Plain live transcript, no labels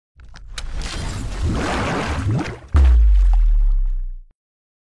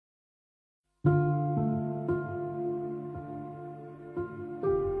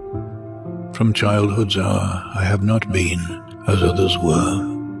From childhood's hour I have not been as others were.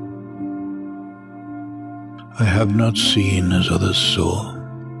 I have not seen as others saw.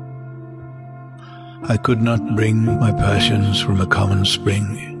 I could not bring my passions from a common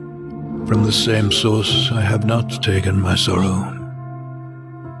spring. From the same source I have not taken my sorrow.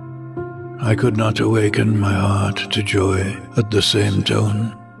 I could not awaken my heart to joy at the same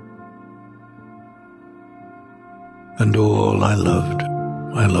tone. And all I loved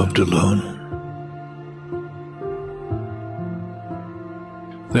alone.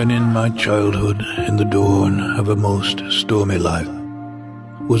 Then in my childhood, in the dawn of a most stormy life,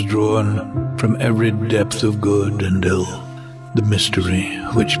 was drawn from every depth of good and ill the mystery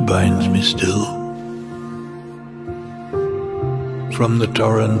which binds me still. From the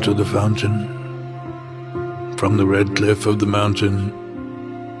torrent to the fountain, from the red cliff of the mountain,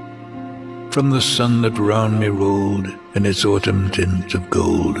 from the sun that round me rolled in its autumn tint of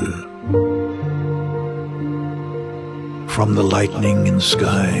gold, from the lightning in the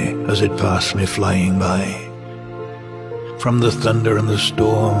sky as it passed me flying by, from the thunder and the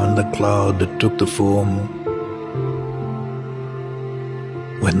storm and the cloud that took the form,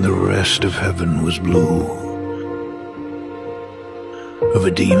 when the rest of heaven was blue, of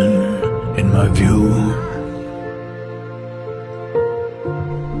a demon in my view.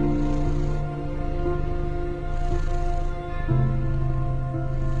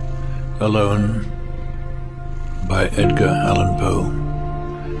 Alone by Edgar Allan Poe.